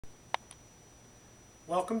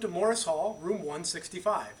Welcome to Morris Hall, room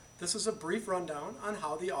 165. This is a brief rundown on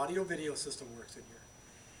how the audio-video system works in here.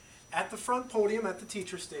 At the front podium at the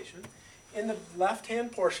teacher station, in the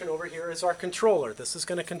left-hand portion over here is our controller. This is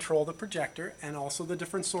going to control the projector and also the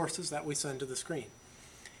different sources that we send to the screen.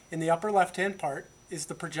 In the upper left-hand part is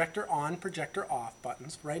the projector on, projector off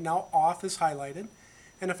buttons. Right now, off is highlighted,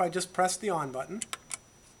 and if I just press the on button,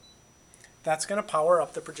 that's going to power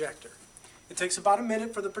up the projector. It takes about a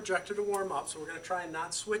minute for the projector to warm up, so we're going to try and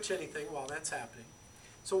not switch anything while that's happening.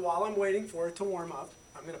 So while I'm waiting for it to warm up,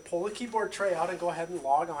 I'm going to pull the keyboard tray out and go ahead and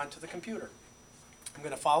log on to the computer. I'm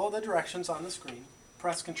going to follow the directions on the screen,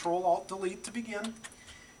 press Ctrl-Alt-Delete to begin,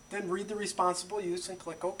 then read the responsible use and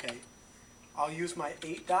click OK. I'll use my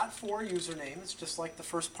 8.4 username. It's just like the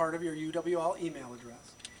first part of your UWL email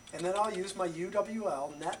address. And then I'll use my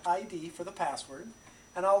UWL net ID for the password,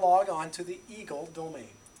 and I'll log on to the Eagle domain.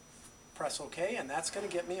 Press OK, and that's going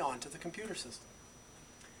to get me onto the computer system.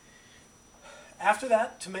 After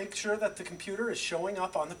that, to make sure that the computer is showing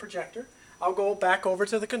up on the projector, I'll go back over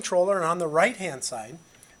to the controller, and on the right-hand side,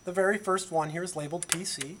 the very first one here is labeled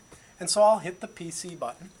PC, and so I'll hit the PC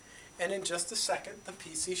button, and in just a second, the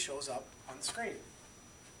PC shows up on the screen.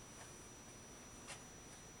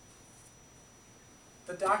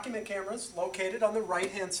 The document camera is located on the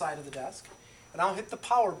right-hand side of the desk, and I'll hit the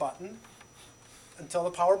power button until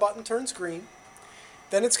the power button turns green.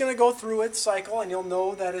 Then it's going to go through its cycle, and you'll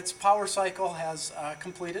know that its power cycle has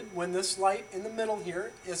completed when this light in the middle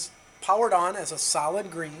here is powered on as a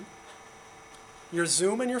solid green. Your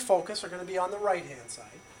zoom and your focus are going to be on the right-hand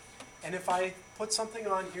side. And if I put something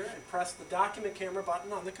on here and press the document camera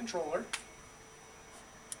button on the controller,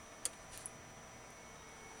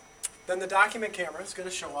 then the document camera is going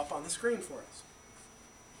to show up on the screen for us.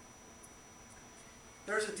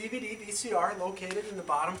 There's a DVD VCR located in the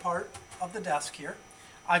bottom part of the desk here.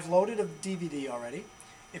 I've loaded a DVD already.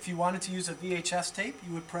 If you wanted to use a VHS tape,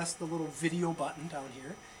 you would press the little video button down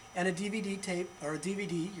here. And a DVD tape, or a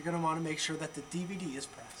DVD, you're going to want to make sure that the DVD is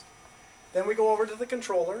pressed. Then we go over to the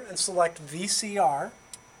controller and select VCR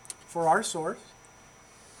for our source.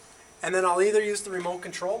 And then I'll either use the remote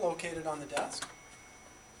control located on the desk,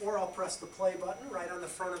 or I'll press the play button right on the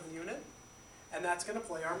front of the unit, and that's going to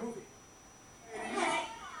play our movie.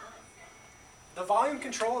 The volume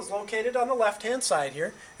control is located on the left-hand side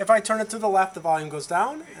here. If I turn it to the left, the volume goes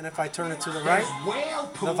down, and if I turn it to the right,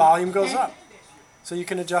 the volume goes up. So you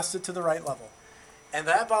can adjust it to the right level. And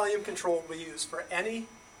that volume control will be used for any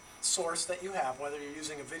source that you have, whether you're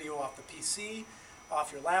using a video off the PC,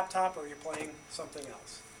 off your laptop, or you're playing something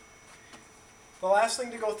else. The last thing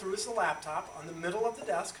to go through is the laptop. On the middle of the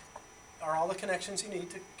desk are all the connections you need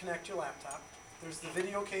to connect your laptop. There's the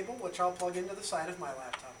video cable, which I'll plug into the side of my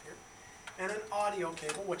laptop here, and an audio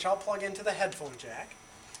cable, which I'll plug into the headphone jack.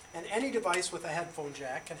 And any device with a headphone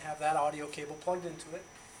jack can have that audio cable plugged into it.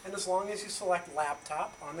 And as long as you select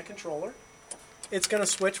laptop on the controller, it's going to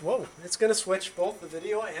switch, it's going to switch both the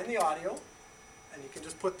video and the audio, and you can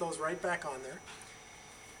just put those right back on there.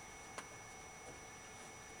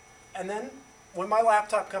 And then when my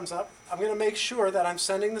laptop comes up, I'm going to make sure that I'm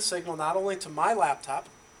sending the signal not only to my laptop,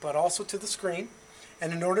 but also to the screen.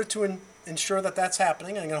 And in order to ensure that that's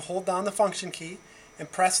happening, I'm going to hold down the function key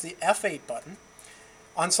and press the F8 button.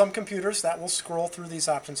 On some computers, that will scroll through these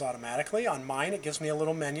options automatically. On mine, it gives me a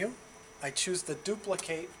little menu. I choose the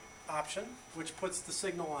duplicate option, which puts the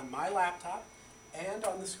signal on my laptop and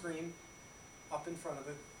on the screen up in front of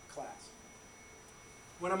the class.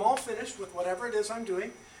 When I'm all finished with whatever it is I'm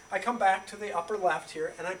doing, I come back to the upper left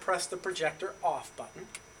here and I press the projector off button.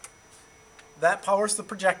 That powers the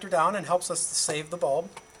projector down and helps us to save the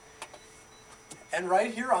bulb. And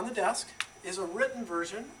right here on the desk is a written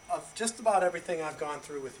version of just about everything I've gone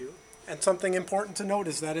through with you. And something important to note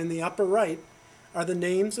is that in the upper right are the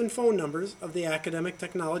names and phone numbers of the Academic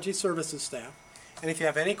Technology Services staff. And if you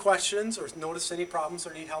have any questions or notice any problems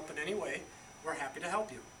or need help in any way, we're happy to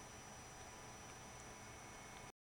help you.